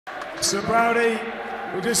So Brownie,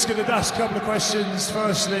 we're just going to ask a couple of questions.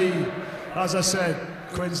 Firstly, as I said,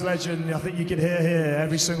 Quins legend, I think you can hear here,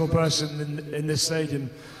 every single person in this stadium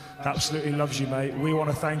absolutely loves you, mate. We want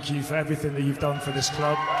to thank you for everything that you've done for this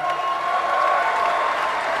club.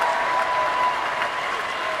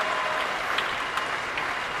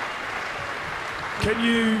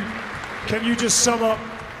 Can you just sum up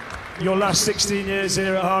your last 16 years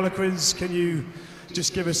here at Harlequins? Can you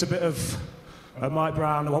just give us a bit of Mike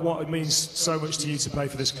Brown, what it means so much to you to play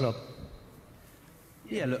for this club?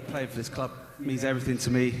 Yeah, look, playing for this club means everything to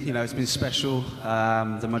me. You know, it's been special.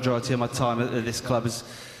 The majority of my time at this club has,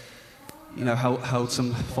 you know, held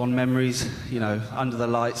some fond memories. You know, under the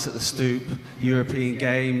lights at the Stoop, European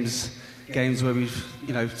games where we've,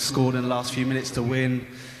 you know, scored in the last few minutes to win,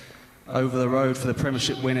 over the road for the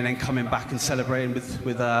Premiership win, and then coming back and celebrating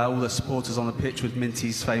with all the supporters on the pitch with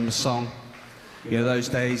Minty's famous song. You know, those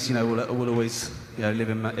days, you know, will always, you know, live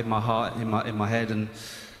in my heart, in my head. And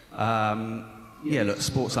yeah, look,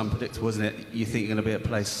 sport's unpredictable, isn't it? You think you're going to be at a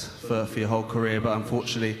place for your whole career, but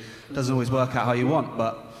unfortunately, it doesn't always work out how you want.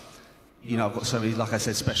 But you know, I've got so many, like I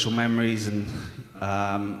said, special memories, and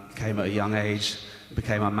came at a young age,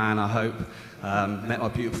 became a man, I hope. Met my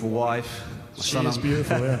beautiful wife. She is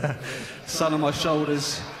beautiful, yeah. Son on my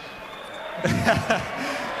shoulders.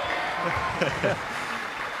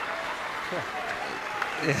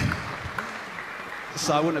 Yeah.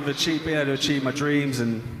 So I wouldn't have been able to achieve my dreams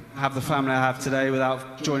and have the family I have today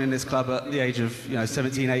without joining this club at the age of, you know,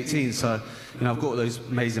 17, 18. So, you know, I've got those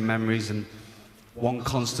amazing memories, and one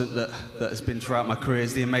constant that has been throughout my career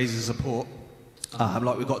is the amazing support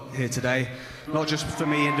like we've got here today, not just for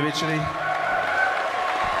me individually.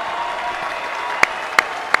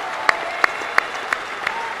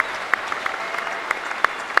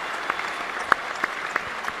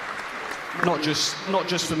 Not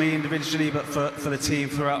just for me individually, but for the team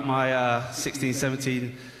throughout my 16,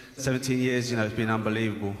 17 years. You know, it's been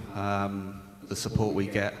unbelievable. The support we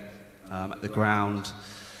get at the ground,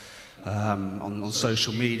 on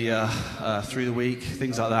social media, through the week,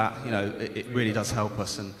 things like that. You know, it really does help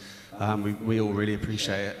us, and we all really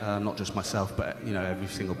appreciate it. Not just myself, but you know, every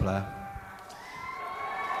single player.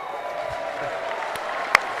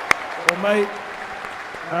 Well, mate.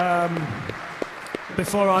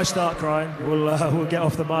 Before I start crying, we'll get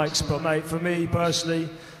off the mics. But mate, for me personally,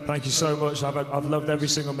 thank you so much. I've loved every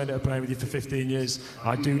single minute of playing with you for 15 years.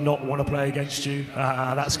 I do not want to play against you.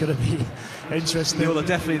 That's going to be interesting. You're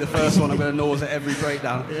definitely the first one I'm going to nose at every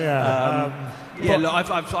breakdown. Yeah. Yeah. Look,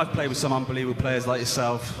 I've played with some unbelievable players like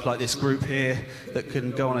yourself, like this group here, that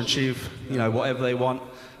can go on and achieve, you know, whatever they want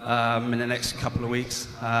in the next couple of weeks.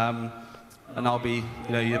 And I'll be,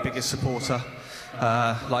 you know, your biggest supporter.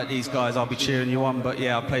 Like these guys, I'll be cheering you on. But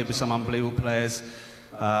yeah, I've played with some unbelievable players,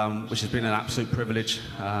 which has been an absolute privilege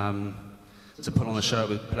to put on a show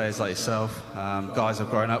with players like yourself, guys I've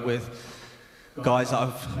grown up with, guys that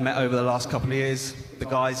I've met over the last couple of years, the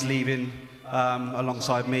guys leaving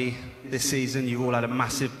alongside me this season. You've all had a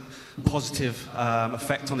massive positive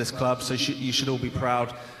effect on this club, so you should all be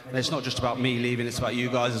proud. And it's not just about me leaving, it's about you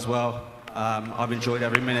guys as well. I've enjoyed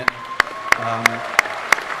every minute.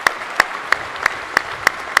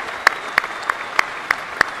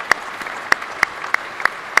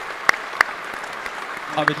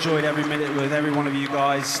 I've enjoyed every minute with every one of you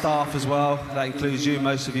guys, staff as well. That includes you,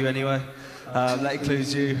 most of you anyway. That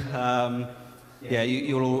includes you. Yeah,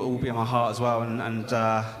 you'll all be in my heart as well, and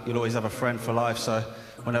you'll always have a friend for life. So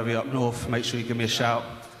whenever you're up north, make sure you give me a shout.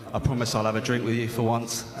 I promise I'll have a drink with you for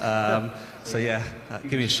once. So yeah,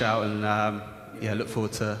 give me a shout, and yeah, look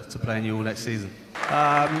forward to playing you all next season.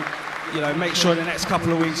 You know, make sure in the next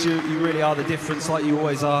couple of weeks you really are the difference, like you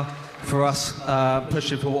always are for us,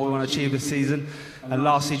 pushing for what we want to achieve this season. And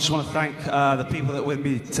lastly, just want to thank the people that were with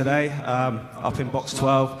me today, up in box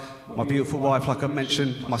 12, my beautiful wife, like I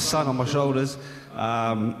mentioned, my son on my shoulders,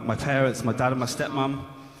 my parents, my dad and my stepmum,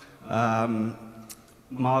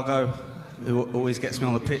 Margot, who always gets me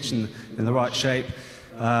on the pitch in the right shape,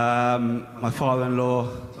 my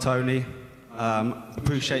father-in-law, Tony.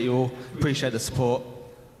 Appreciate you all, appreciate the support.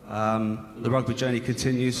 The rugby journey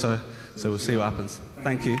continues, so we'll see what happens.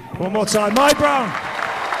 Thank you. One more time, Mike Brown.